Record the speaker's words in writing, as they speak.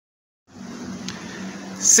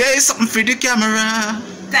Say something for the camera.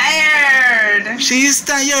 Tired. She's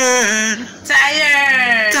tired.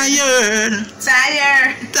 Tired. Tired.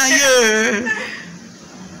 Tired. Tired.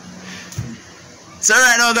 So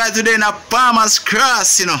right now, guys, today in a Palmer's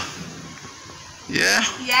Cross, you know. Yeah?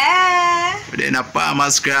 Yeah. Today in a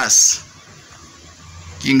Palmer's Cross.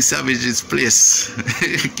 King Savage's place.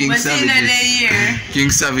 King Savage's.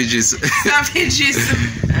 King Savage's. Savage's.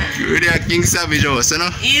 We're there at King Savage house, you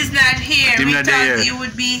know? He's not here. We thought he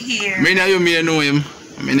would be here. Many of you may know him.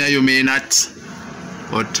 Many of you may not.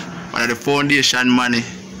 But one of the foundation money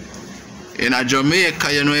in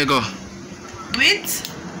Jamaica, you know, you go. With?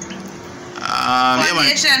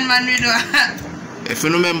 Foundation yeah, man, we do. If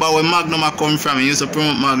you remember where Magnum come from, he used to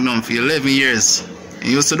promote Magnum for 11 years.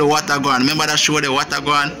 He used to do Watergon. Remember that show, the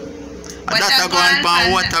Watergon?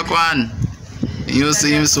 Watergon. He used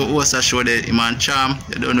to host a show, the Man Charm.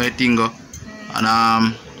 You don't know a thing go.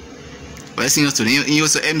 And what he used to do? He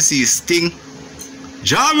used to MC Sting,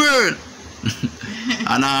 Jammer,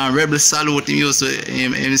 and Rebel Salute. He used to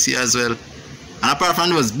MC as well. And apart from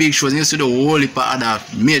those big shows, he used to do a whole heap of other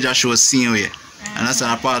major shows same way. And that's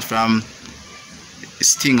apart from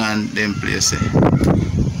Sting and them places.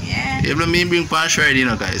 Yeah. Even me bring Pan Shred, you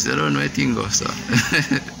know, guys. They don't know a thing go, so.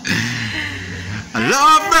 I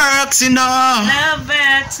love Burkes, you know. Love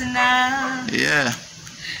Burkes, you know. Yeah.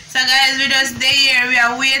 So guys, we just stay here. We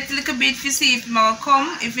are wait a little bit to see if he will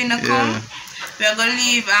come. If he not come, we are gonna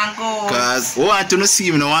leave and go. Cause we want to see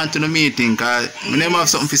him, we want to meet him. Cause we never have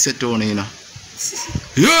something to say to him, you know.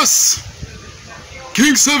 Yes,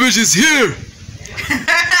 King Savage is here.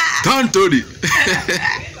 Tantody.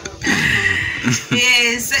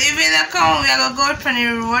 Yes, so if he not come, we are gonna go out on the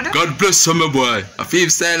road. God bless you, my boy. I feel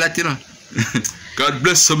style that, you know. God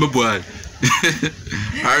bless you, my boy.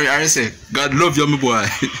 I say, God love you, my boy.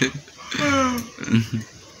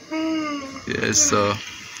 Yes, so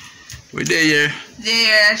we're there.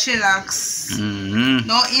 There, chillax.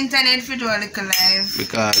 No internet for do a little live.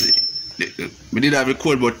 Because we did have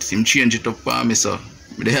record, but him change it up for me, so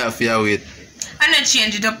we have to wait. I not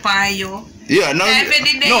change it up on you. Yeah, no, the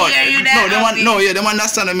them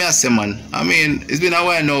understand what I say, man. I mean, it's been a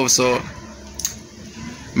while now, so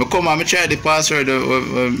I come and I try the password, I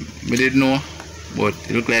didn't know, but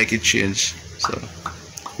it looked like it changed. So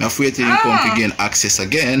I'm afraid to come to gain access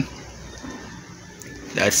again.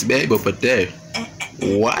 That's baby over there.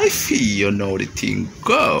 Wifey, you know the thing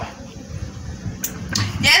go.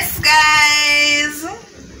 Yes, guys.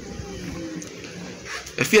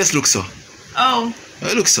 Your face looks so. Oh.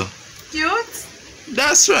 It looks so. Cute.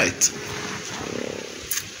 That's right.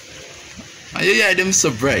 And your eye them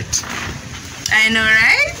so bright. I know,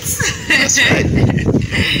 right? That's right.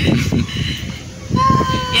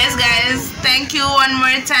 Yes, guys. Thank you one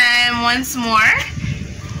more time, once more,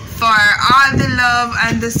 for all the love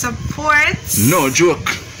and the support. No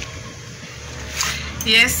joke.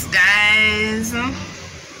 Yes, guys.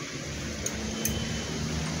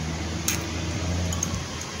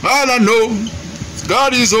 All I know,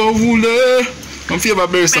 God is holy. I'm feeling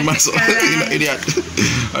about Burkes, man. So, you know, idiot.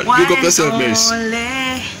 Pick up yourself, Burkes.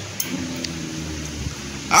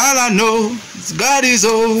 All I know is God is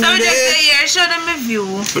holy. So we just stay here, show them a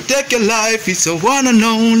view. Protect your life, it's a one and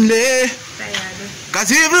only.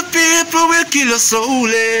 Cause evil people will kill us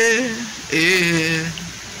slowly. Yeah.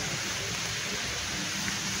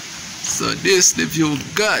 So this the view,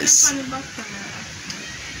 guys.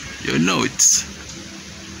 You know it.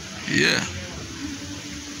 Yeah.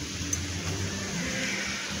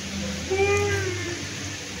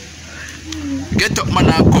 Get up, man,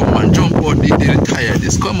 and come and jump out the tire.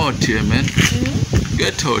 Just come out here, man.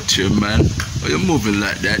 Get out here, man. Why you moving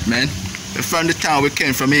like that, man? From the town we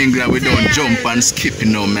came from England, we don't jump and skip, you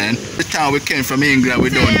know, man. The town we came from England, we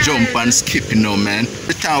don't jump and skip, you know, man.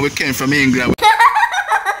 The town we came from England,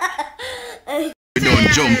 we don't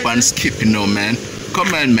jump and skip, you know, man.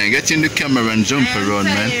 Come on, man, get in the camera and jump around,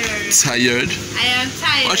 man. Tired? I am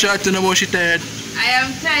tired. What's your to know about she tired? I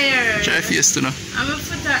am tired. Try face to know. I'm a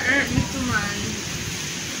foot that hurt me too, man.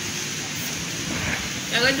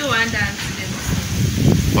 You're gonna do one dance to them.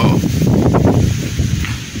 Oh.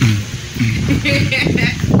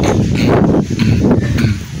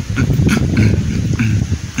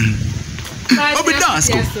 Oh, but dance,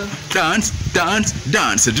 go. Dance.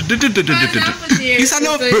 It's a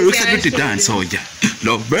Love Burkes that do the dance, oh yeah.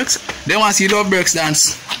 Love Burkes? They want to see Love Burkes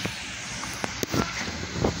dance.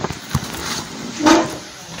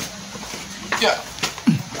 Yeah.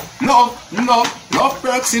 Love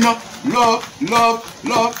Burkes, you know. Love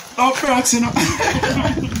Burkes, you know.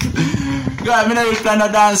 God, I never plan a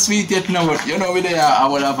dance sweet yet now, but you know we there are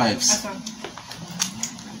our vibes.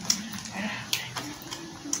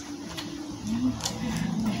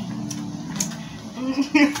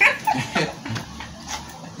 Okay.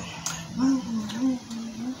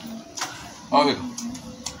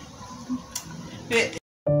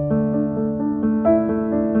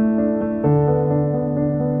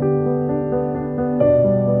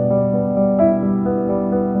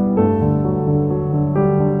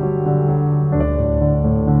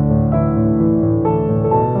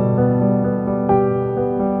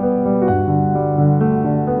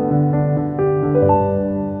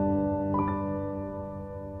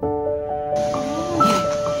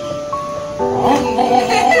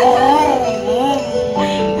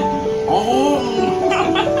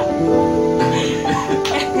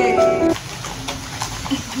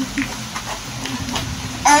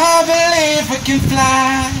 I believe we can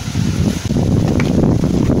fly.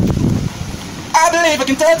 I believe I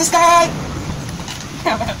can touch the sky.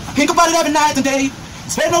 Think about it every night and day.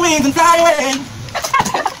 Spread my wings and fly away.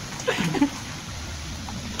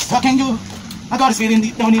 So can you? I got this feeling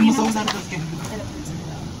deep down in my soul. That I just can't do.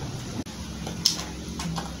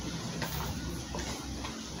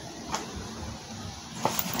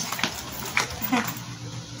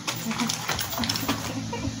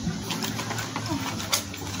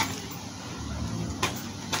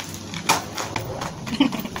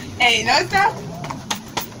 Hey, no stop.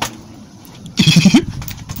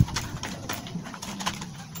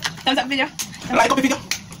 Thumbs up video. Like up the video.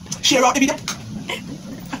 Share out the video.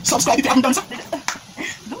 Subscribe if you haven't done so.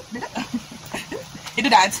 You do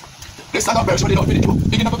that. Let's start our version with the video.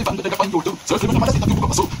 Picking up the fan, the fan, YouTube. Surf from the city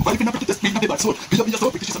of so. While you can pretty test me, not the bad soul. We are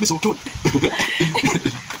so pretty, she's so cute.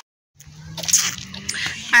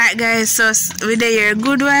 Alright guys, so we're there a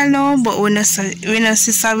good while now, but we not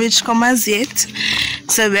see Savage come as yet.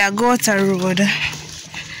 So we are going to the road.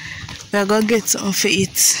 We are going to get something for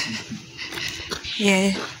it.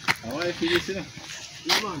 Yeah.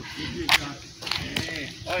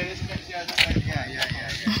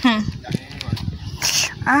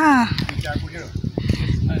 Ah.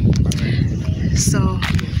 So.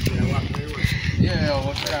 Yeah,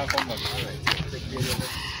 what's that?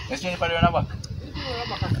 Let's get it back.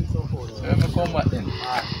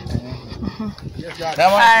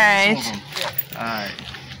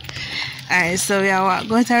 Alright, so we are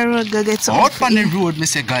going to the road, go get some. Out on the road, me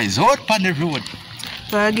say guys, out on the road.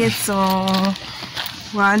 Go get some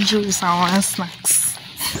one juice and one snacks.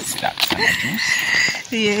 Snacks and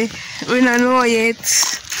juice? Yeah, we don't know yet.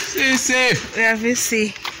 See. We have to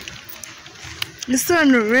see. The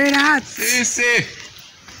sun is really hot. See.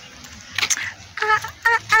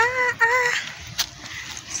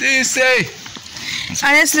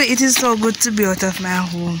 Honestly, it is so good to be out of my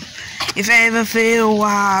home. If I ever feel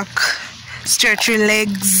walk, stretch your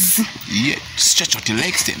legs. Yeah, stretch out your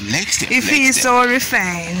legs, them. You feel so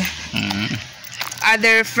refined.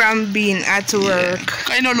 Other from being at work.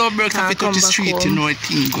 I know love Burkes have to the street, home. You know, a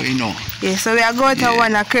thing going on. Yeah, so we are going to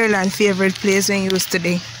one of Carol's favorite place when you used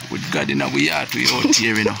today. With God in our yard, we out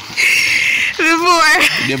here, you know.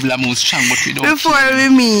 Before we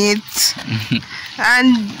meet.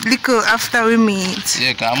 And little after we meet.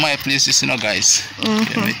 Yeah, cause my place is, you know, guys.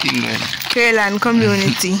 My thing going on. Carol's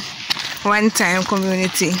community. One time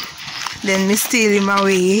community. Then we steal him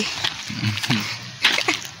away.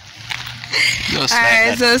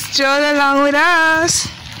 Alright, so stroll along with us.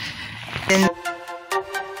 Then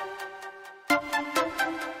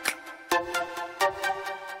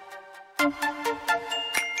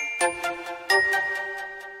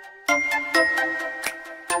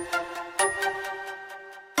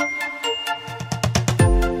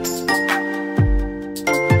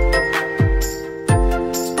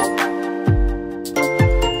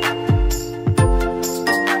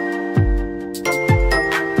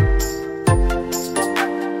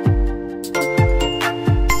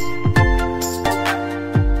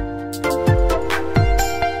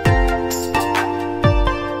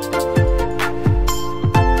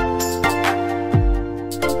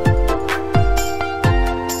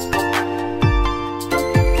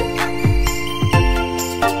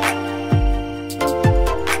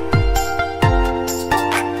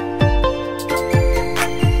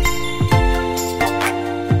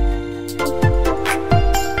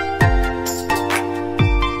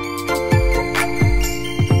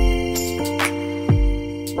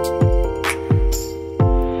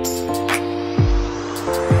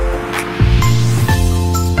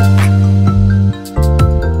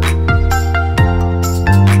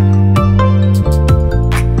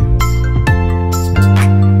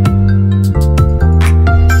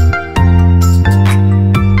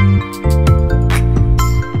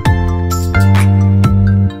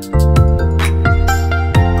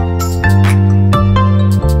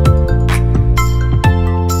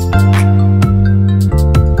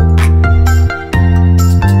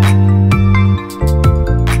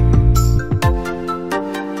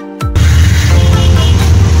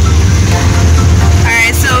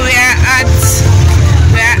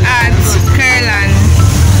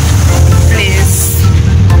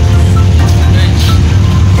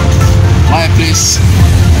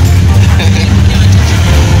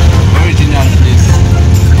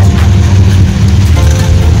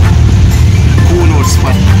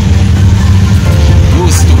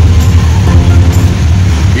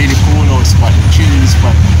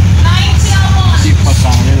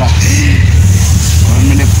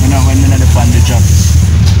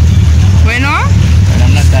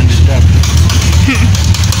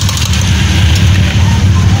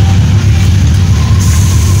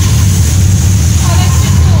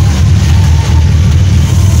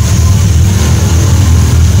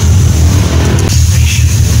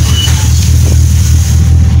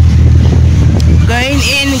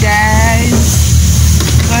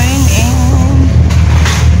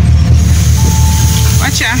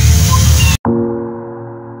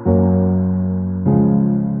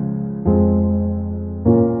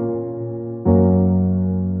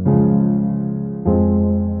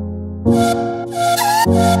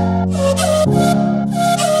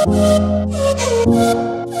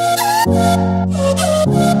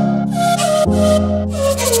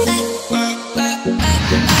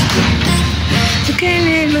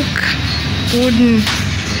Wooden.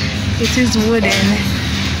 It is wooden.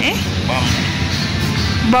 Eh?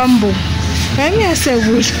 Bamboo. Let me say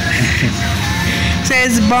wood.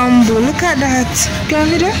 Says bamboo. Look at that. Can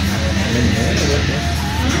you do?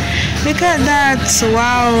 Look at that.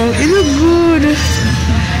 Wow. It look good.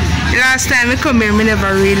 Last time we come here, we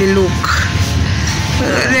never really look.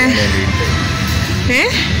 Eh?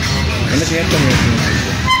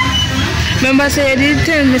 Remember, say you did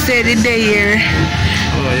tell me, say it day here.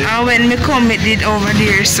 Oh, yeah. And when me come, it did over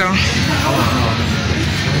there, so.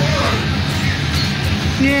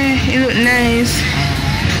 Yeah, it look nice.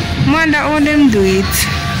 Wonder how them do it.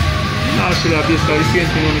 No, actually, I just the same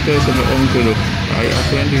thing when I tell my uncle. Look, I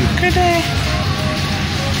can do it. Could I?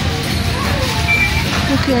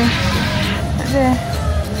 Okay. There.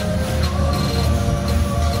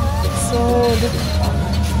 So,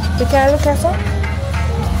 you can look at it?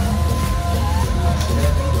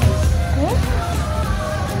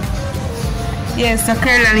 Yes, so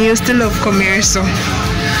Caroline used to love come here, so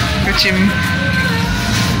watch him.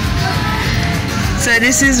 So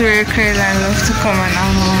this is where Caroline loves to come and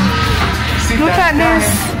look at this.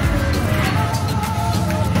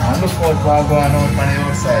 And look out for going out on the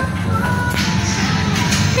outside.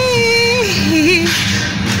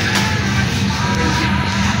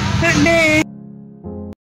 Look there.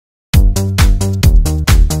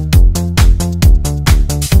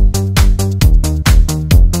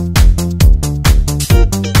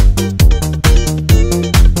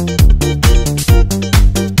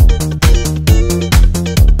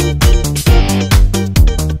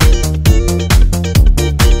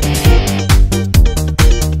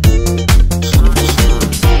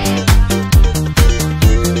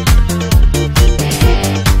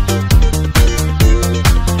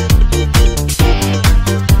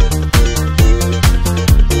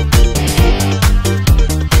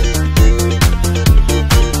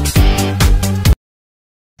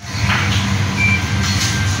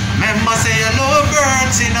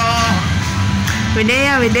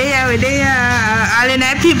 We there. All the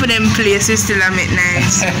night people them places still make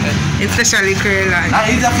nice. Especially Caroline. Now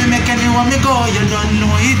if you make anyone me go, you don't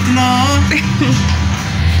know it now.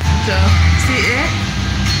 So, see it?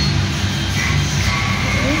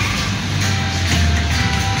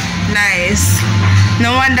 Nice.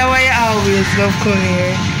 No wonder why you always love coming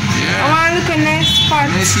here. Yeah. I want to look a nice spot.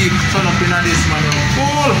 Let me see turn up in this man.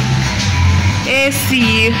 Cool.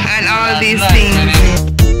 AC and all these things.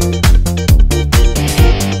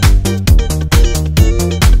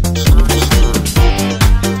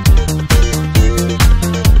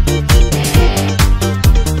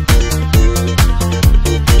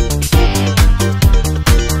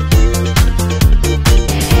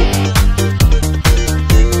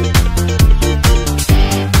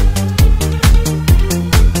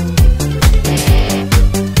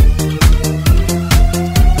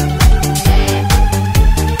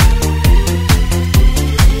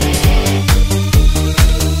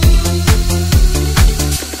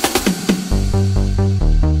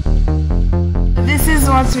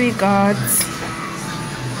 What we got: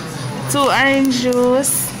 2 orange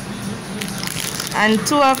juice and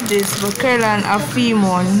 2 of this, but Caroline a theme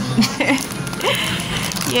one.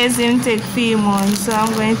 Yes, him take theme one, so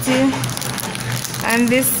I'm going to. And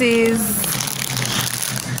this is,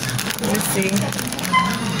 let's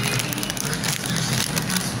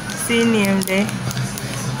see name there.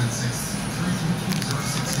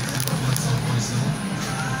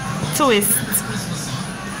 Twist.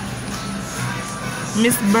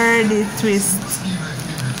 Miss Birdie twist.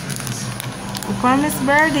 Come Miss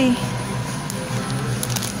Birdie.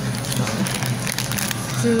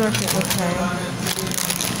 See what it looks like.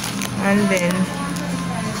 And then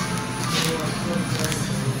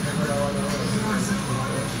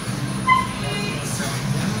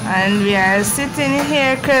we are sitting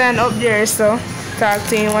here, Caroline up there, so talk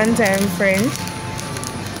to you one time, friend.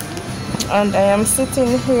 And I am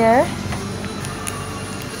sitting here.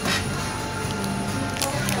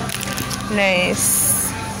 Nice.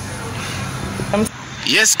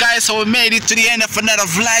 Yes guys, so we made it to the end of another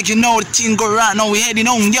vlog. You know the thing go right now, we heading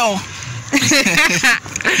home, yo.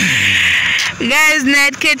 Guys,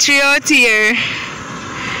 night catch you out here.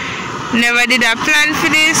 Never did a plan for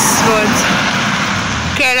this, but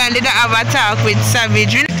Caroline did have a talk with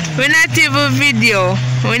Savage. We're not even video.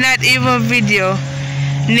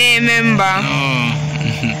 Name member. Oh.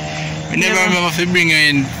 We never remember to bring her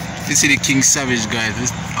in to see the King Savage, guys. We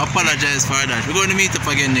apologize for that. We're going to meet up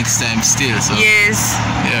again next time still, so. Yes.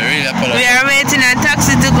 Yeah, really apologize. We are waiting a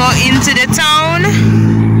taxi to go into the town.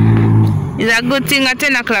 It's a good thing at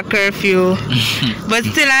 10 o'clock curfew. But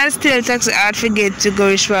still taxi hard forget to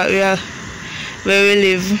go where we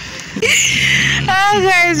live. Oh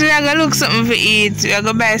guys, we are gonna look something to eat. We are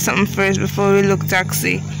gonna buy something first before we look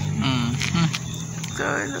taxi.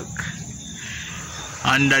 So look.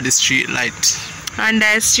 Under the street light.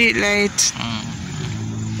 Under the street light.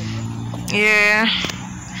 Yeah.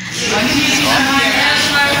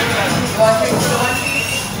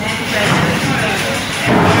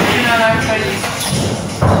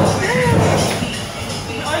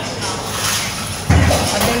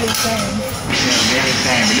 Belly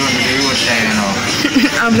time. We don't do the road time, you know.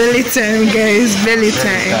 A belly time, guys. Belly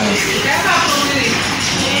time.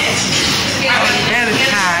 Belly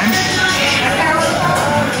time.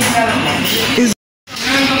 Is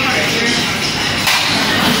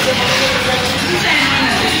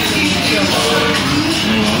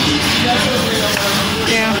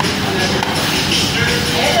yeah.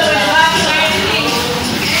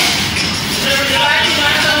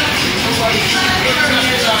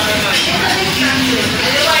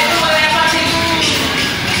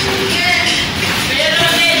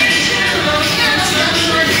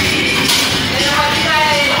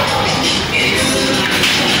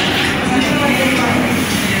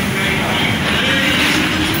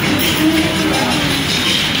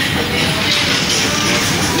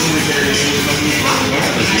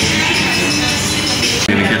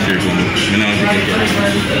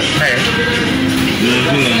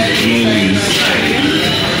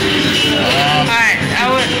 Alright, I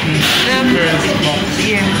would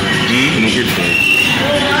yeah.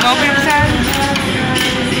 No pizza?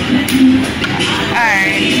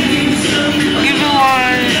 Alright. Give me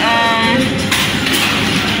one,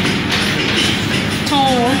 2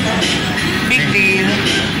 big deal.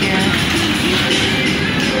 Yeah.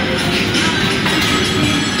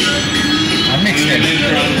 I mixed it.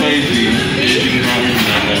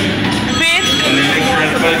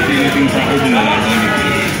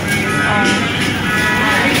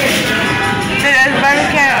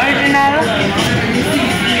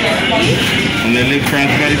 And then leg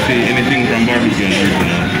France spicy, anything from barbecue and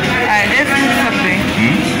original. Alright, just mix up it.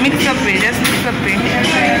 Mix up it, just mix up it.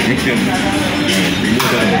 Mix up.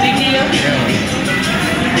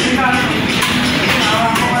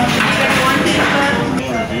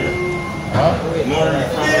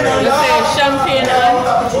 Champagne and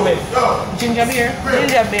ginger beer.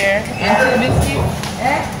 Ginger beer. And 2 biscuits.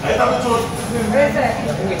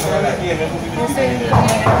 You say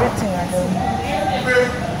everything I do.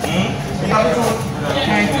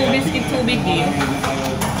 Alright, 2 biscuits, 2 big deal.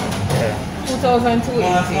 2,280.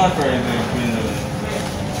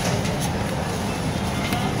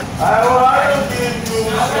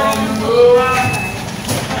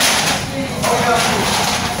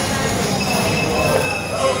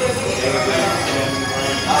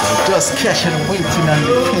 Just cash and waiting on the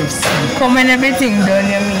KFC. Come and everything done,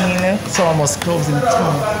 you mean? It's almost closing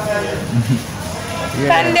too.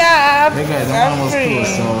 Stand up. Hey guys, I'm almost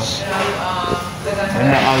close, so I'm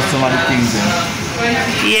not out some of the things then.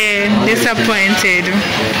 Yeah, disappointed.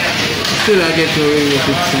 Still I get to read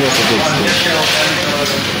with the rest of it.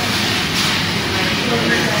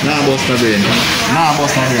 Nah, boss not brain. Nah,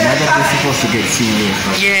 boss not brain. I got this supposed to get seen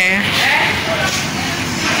later. Yeah.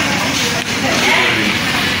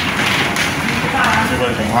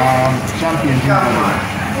 Champion ginger.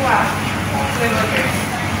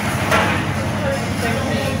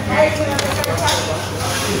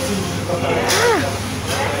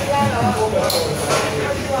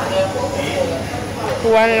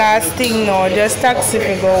 One last thing now, just taxi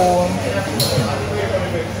to go home.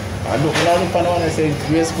 I look on one and say,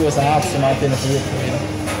 Grace goes and ask him and tell him to wait for him.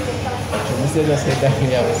 So I just said that we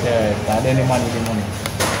have to say, I had any money, the money.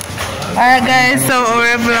 Alright guys, so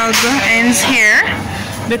our vlog ends here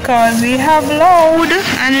because we have load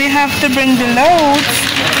and we have to bring the load.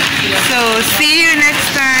 So see you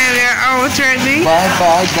next time. We are out already. Bye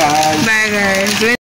guys. Bye guys.